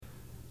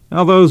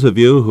Now, those of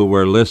you who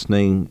were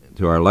listening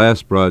to our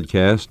last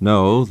broadcast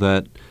know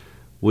that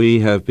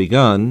we have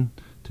begun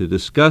to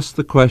discuss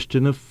the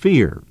question of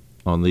fear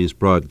on these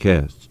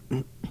broadcasts.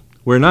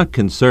 We're not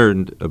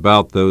concerned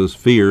about those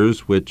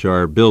fears which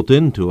are built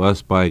into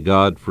us by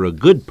God for a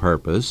good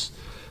purpose.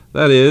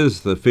 That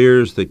is, the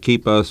fears that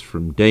keep us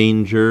from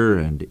danger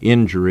and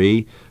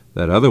injury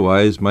that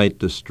otherwise might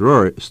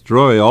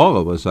destroy all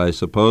of us, I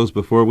suppose,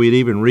 before we'd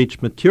even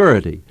reach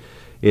maturity.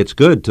 It's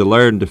good to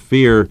learn to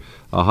fear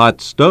a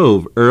hot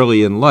stove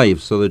early in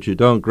life so that you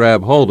don't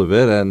grab hold of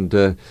it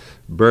and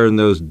burn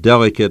those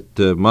delicate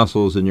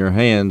muscles in your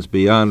hands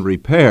beyond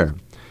repair.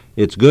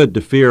 It's good to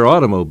fear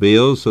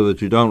automobiles so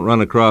that you don't run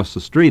across the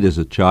street as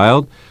a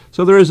child.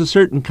 So there is a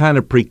certain kind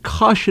of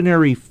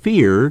precautionary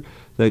fear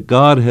that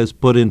God has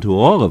put into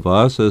all of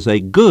us as a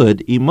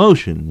good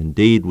emotion.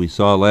 Indeed, we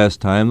saw last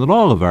time that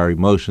all of our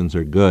emotions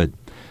are good.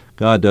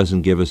 God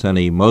doesn't give us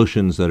any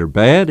emotions that are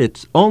bad.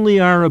 It's only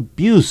our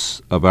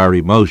abuse of our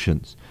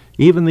emotions.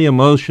 Even the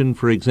emotion,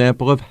 for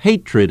example, of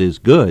hatred is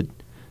good.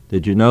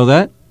 Did you know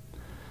that?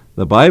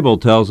 The Bible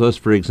tells us,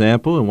 for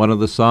example, in one of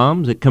the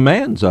Psalms, it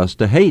commands us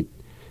to hate.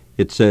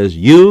 It says,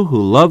 "You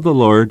who love the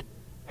Lord,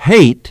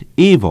 hate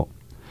evil."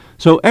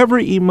 So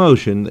every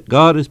emotion that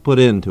God has put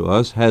into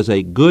us has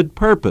a good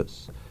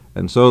purpose.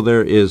 And so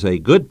there is a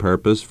good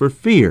purpose for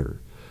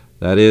fear.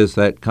 That is,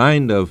 that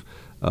kind of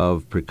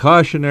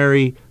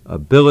precautionary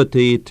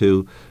ability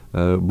to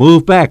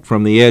move back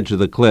from the edge of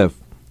the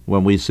cliff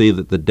when we see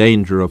that the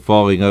danger of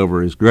falling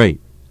over is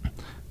great.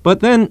 But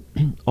then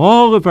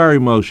all of our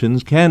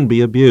emotions can be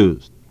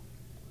abused.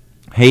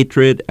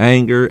 Hatred,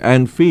 anger,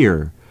 and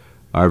fear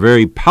are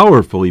very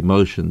powerful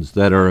emotions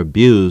that are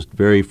abused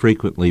very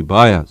frequently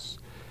by us.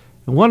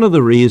 And one of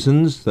the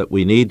reasons that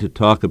we need to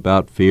talk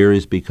about fear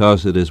is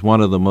because it is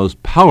one of the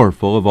most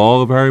powerful of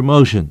all of our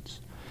emotions.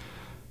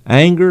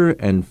 Anger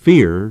and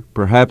fear,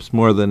 perhaps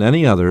more than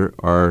any other,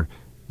 are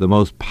the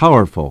most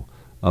powerful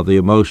of the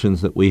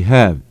emotions that we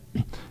have.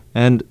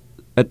 And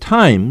at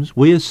times,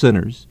 we as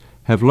sinners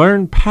have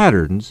learned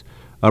patterns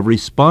of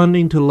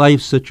responding to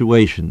life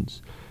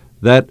situations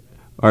that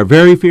are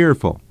very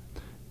fearful.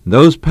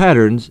 Those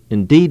patterns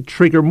indeed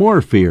trigger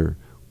more fear,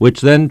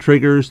 which then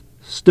triggers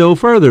still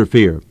further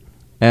fear.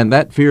 And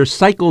that fear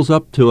cycles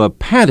up to a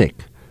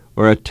panic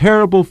or a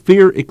terrible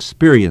fear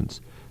experience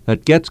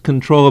that gets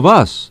control of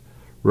us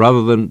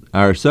rather than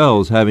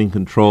ourselves having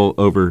control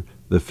over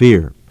the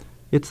fear.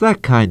 It's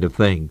that kind of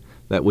thing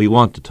that we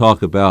want to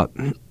talk about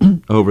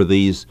over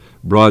these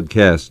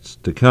broadcasts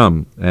to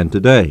come and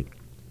today.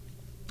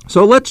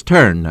 So let's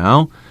turn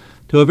now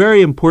to a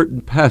very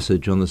important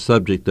passage on the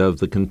subject of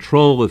the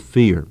control of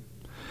fear.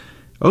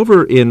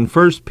 Over in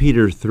 1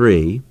 Peter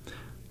 3,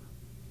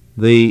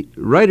 the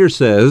writer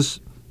says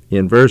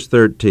in verse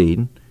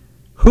 13,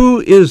 "Who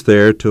is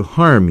there to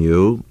harm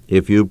you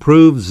if you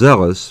prove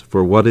zealous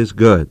for what is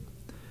good?"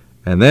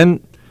 And then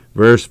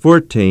verse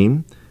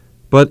 14,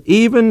 "But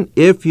even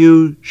if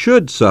you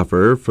should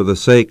suffer for the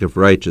sake of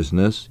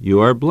righteousness, you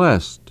are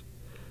blessed.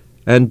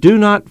 And do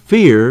not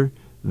fear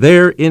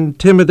their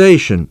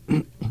intimidation,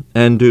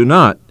 and do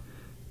not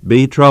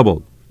be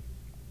troubled."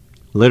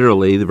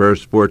 Literally,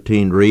 verse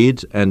 14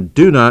 reads, "And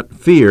do not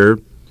fear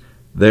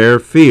their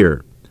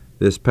fear."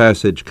 This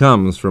passage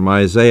comes from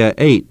Isaiah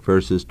 8,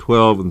 verses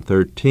 12 and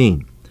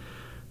 13.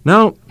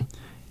 Now,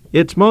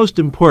 it's most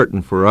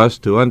important for us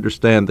to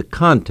understand the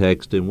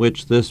context in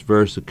which this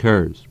verse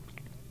occurs.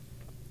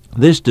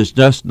 This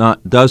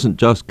doesn't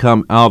just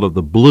come out of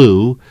the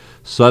blue,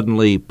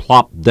 suddenly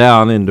plop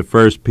down into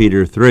 1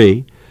 Peter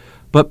 3,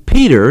 but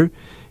Peter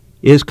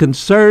is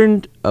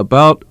concerned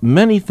about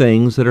many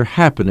things that are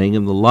happening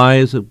in the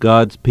lives of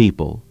God's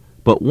people,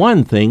 but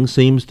one thing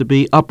seems to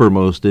be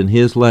uppermost in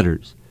his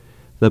letters.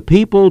 The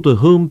people to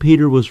whom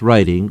Peter was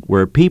writing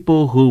were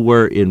people who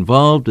were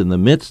involved in the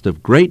midst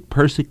of great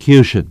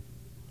persecution.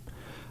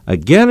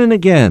 Again and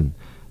again,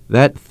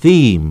 that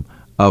theme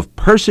of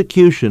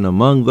persecution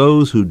among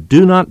those who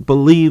do not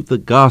believe the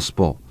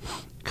gospel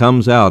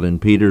comes out in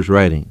Peter's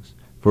writings.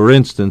 For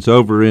instance,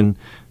 over in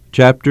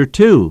chapter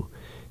 2,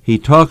 he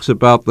talks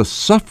about the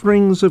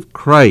sufferings of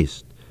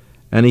Christ,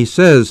 and he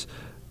says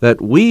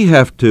that we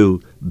have to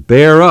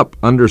bear up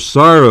under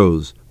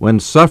sorrows when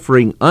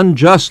suffering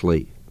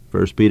unjustly,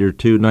 1 Peter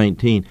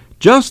 2:19,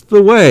 just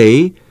the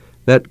way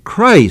that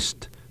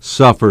Christ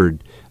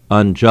suffered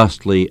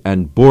unjustly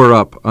and bore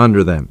up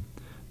under them.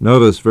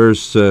 Notice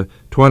verse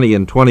 20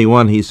 and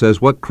 21, he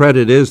says, "What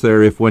credit is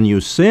there if when you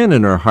sin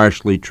and are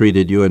harshly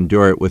treated you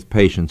endure it with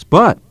patience?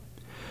 But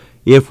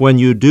if when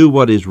you do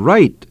what is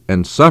right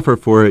and suffer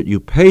for it you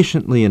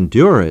patiently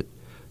endure it,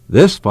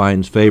 this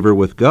finds favor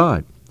with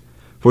God.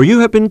 For you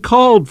have been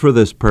called for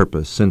this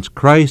purpose, since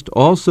Christ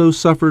also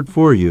suffered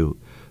for you,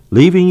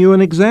 leaving you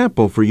an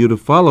example for you to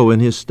follow in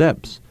his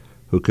steps,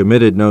 who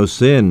committed no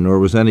sin, nor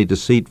was any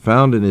deceit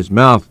found in his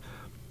mouth.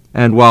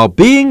 And while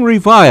being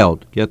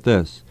reviled," get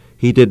this,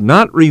 "he did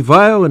not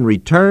revile in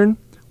return.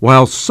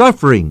 While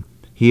suffering,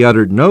 he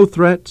uttered no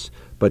threats,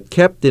 but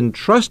kept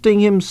entrusting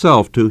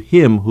himself to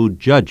him who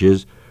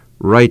judges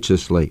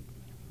righteously."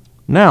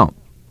 Now,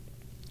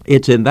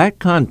 It's in that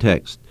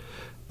context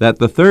that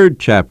the third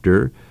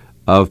chapter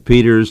of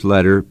Peter's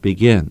letter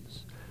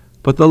begins.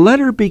 But the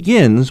letter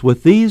begins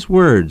with these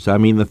words.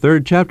 The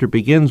third chapter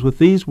begins with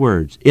these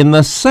words. In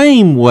the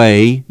same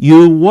way,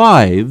 you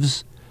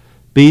wives,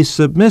 be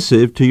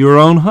submissive to your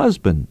own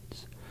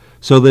husbands,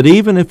 so that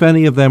even if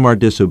any of them are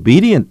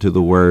disobedient to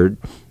the word,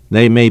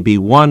 they may be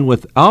won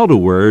without a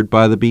word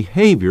by the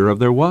behavior of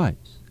their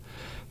wives.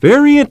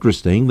 Very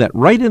interesting that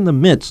right in the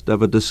midst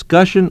of a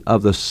discussion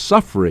of the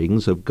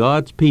sufferings of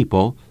God's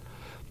people,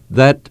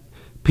 that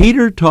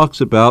Peter talks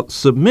about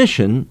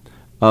submission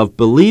of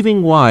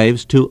believing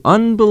wives to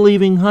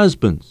unbelieving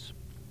husbands.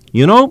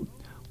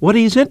 What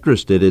he's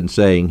interested in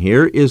saying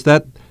here is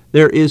that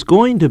there is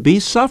going to be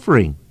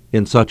suffering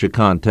in such a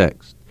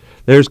context.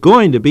 There's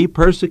going to be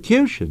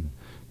persecution.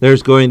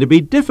 There's going to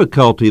be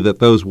difficulty that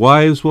those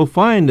wives will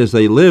find as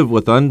they live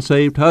with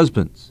unsaved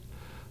husbands.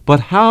 But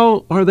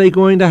how are they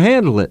going to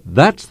handle it?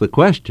 That's the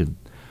question.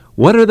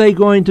 What are they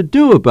going to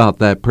do about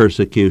that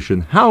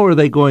persecution? How are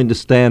they going to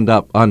stand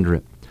up under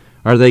it?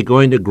 Are they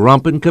going to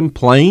grump and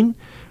complain?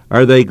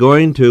 Are they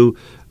going to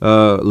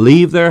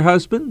leave their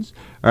husbands?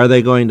 Are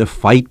they going to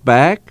fight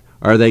back?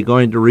 Are they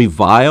going to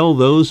revile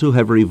those who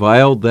have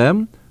reviled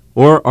them?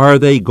 Or are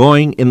they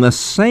going in the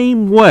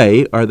same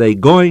way, are they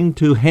going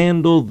to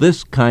handle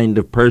this kind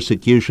of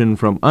persecution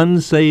from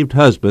unsaved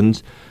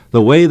husbands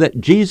the way that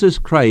Jesus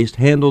Christ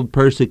handled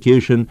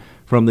persecution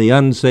from the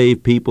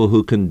unsaved people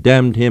who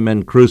condemned him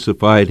and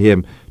crucified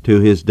him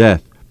to his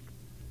death?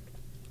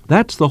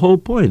 That's the whole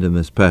point in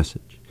this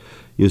passage.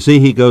 You see,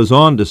 he goes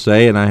on to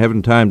say, and I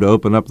haven't time to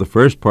open up the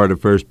first part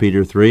of 1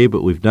 Peter 3,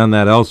 but we've done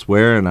that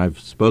elsewhere, and I've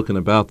spoken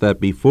about that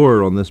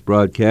before on this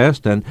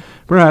broadcast, and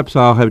perhaps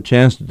I'll have a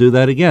chance to do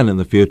that again in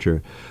the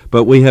future.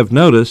 But we have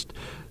noticed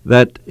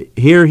that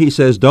here he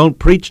says, don't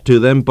preach to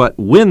them, but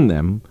win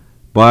them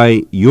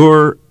by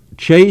your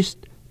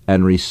chaste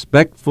and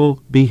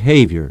respectful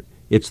behavior.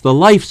 It's the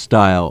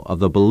lifestyle of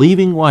the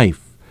believing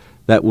wife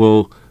that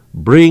will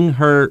bring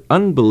her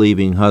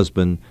unbelieving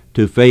husband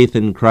to faith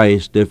in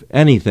Christ, if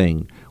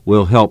anything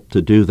will help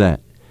to do that.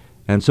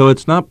 And so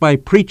it's not by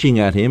preaching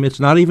at him, it's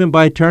not even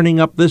by turning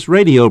up this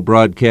radio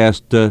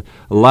broadcast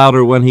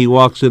louder when he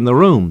walks in the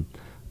room,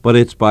 but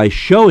it's by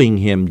showing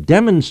him,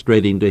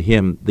 demonstrating to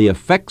him the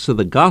effects of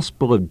the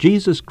gospel of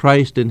Jesus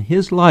Christ in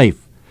his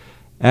life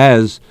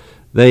as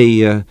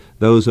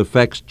those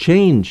effects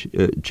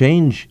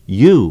change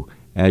you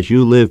as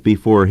you live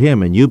before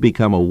him, and you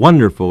become a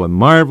wonderful and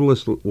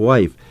marvelous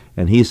wife.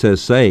 And he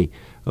says,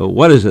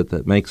 what is it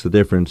that makes the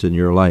difference in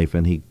your life?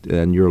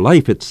 And your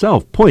life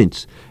itself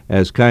points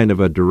as kind of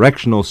a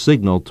directional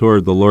signal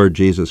toward the Lord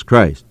Jesus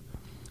Christ.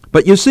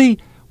 But you see,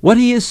 what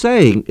he is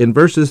saying in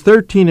verses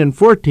 13 and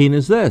 14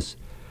 is this.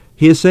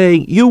 He is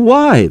saying, you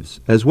wives,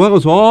 as well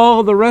as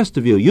all the rest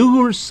of you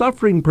who are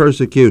suffering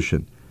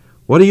persecution,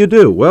 what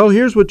do? Well,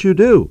 here's what you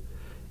do.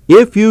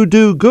 If you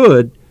do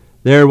good,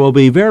 there will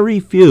be very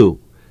few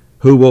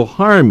who will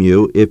harm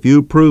you if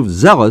you prove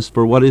zealous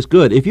for what is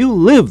good. If you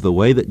live the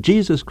way that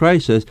Jesus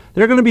Christ says,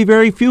 there are going to be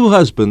very few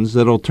husbands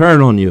that will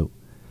turn on you.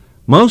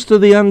 Most of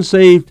the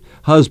unsaved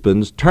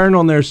husbands turn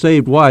on their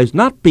saved wives,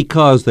 not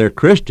because they're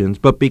Christians,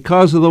 but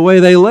because of the way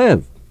they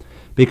live,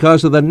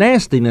 because of the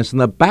nastiness and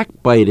the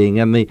backbiting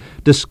and the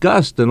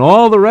disgust and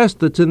all the rest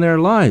that's in their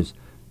lives.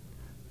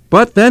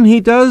 But then he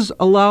does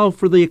allow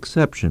for the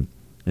exception.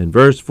 In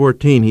verse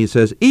 14, he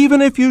says,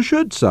 even if you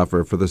should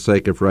suffer for the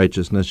sake of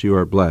righteousness, you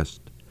are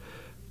blessed.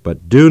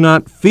 But do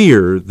not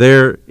fear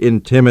their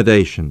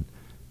intimidation.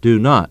 Do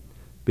not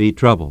be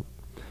troubled.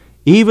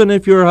 Even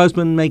if your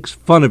husband makes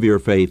fun of your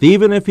faith,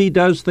 even if he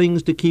does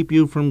things to keep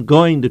you from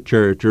going to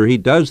church, or he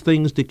does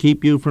things to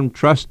keep you from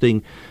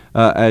trusting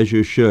as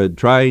you should,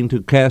 trying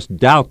to cast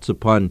doubts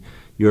upon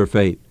your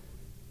faith,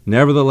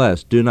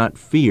 nevertheless, do not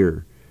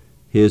fear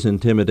his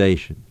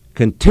intimidation.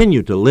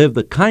 Continue to live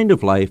the kind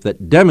of life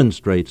that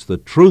demonstrates the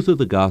truth of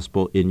the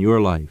gospel in your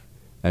life,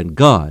 and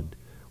God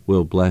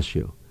will bless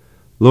you.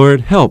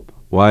 Lord, help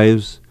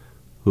wives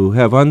who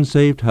have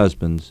unsaved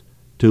husbands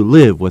to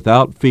live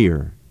without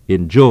fear,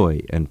 in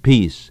joy and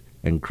peace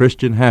and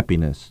Christian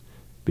happiness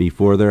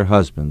before their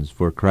husbands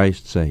for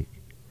Christ's sake.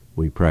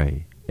 We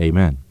pray.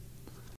 Amen.